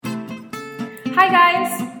Hi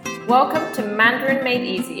guys! Welcome to Mandarin Made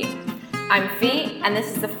Easy. I'm Fee and this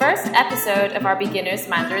is the first episode of our Beginners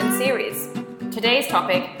Mandarin series. Today's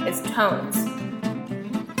topic is tones.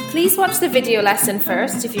 Please watch the video lesson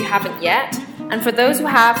first if you haven't yet, and for those who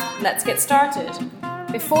have, let's get started.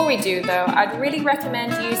 Before we do though, I'd really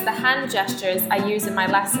recommend you use the hand gestures I use in my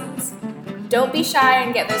lessons. Don't be shy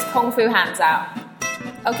and get those kung fu hands out.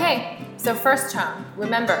 Okay, so first tone,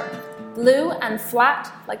 remember, blue and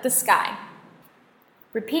flat like the sky.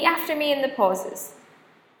 Repeat after me in the pauses.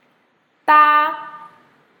 Da,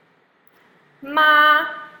 ma,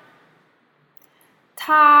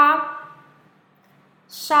 ta,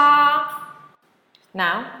 sha.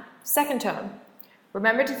 Now, second tone.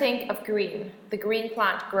 Remember to think of green, the green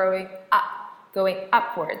plant growing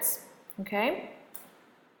upwards. Okay?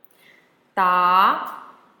 Da,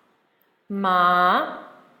 ma,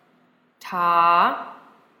 ta,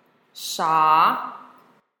 sha.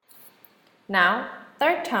 Now,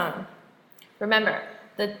 third tone. Remember,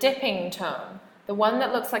 the dipping tone, the one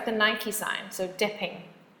that looks like the Nike sign, so dipping.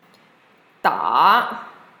 Da,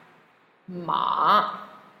 ma,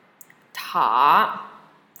 ta,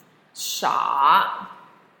 sha.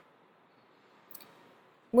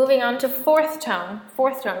 Moving on to fourth tone.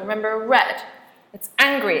 Fourth tone, remember red. It's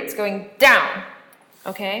angry, it's going down.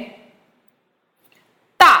 Okay?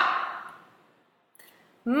 Da,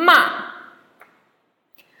 ma,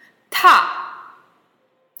 ta,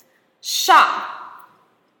 sha.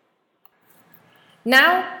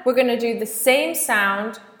 Now we're going to do the same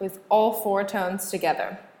sound with all four tones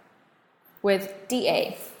together with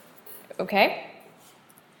DA. Okay?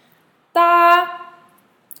 Da,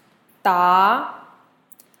 da,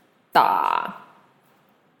 da,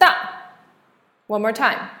 da. One more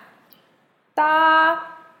time. Da,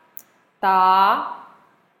 da,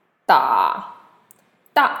 da,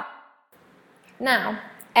 da. Now,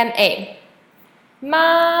 MA.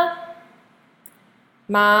 Ma,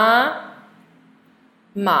 ma,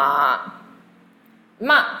 ma,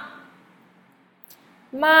 ma,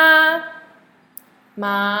 ma,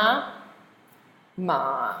 ma,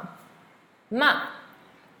 ma, ma.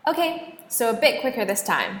 Okay, so a bit quicker this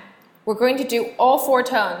time. We're going to do all four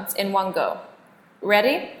tones in one go.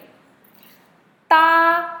 Ready?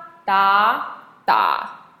 Da, da, da,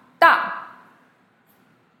 da.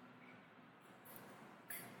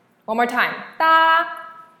 One more time. Da,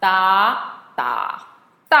 da, da,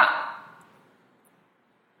 da.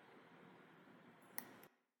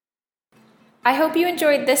 I hope you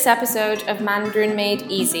enjoyed this episode of Mandarin Made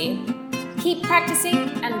Easy. Keep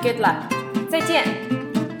practicing and good luck. 再见.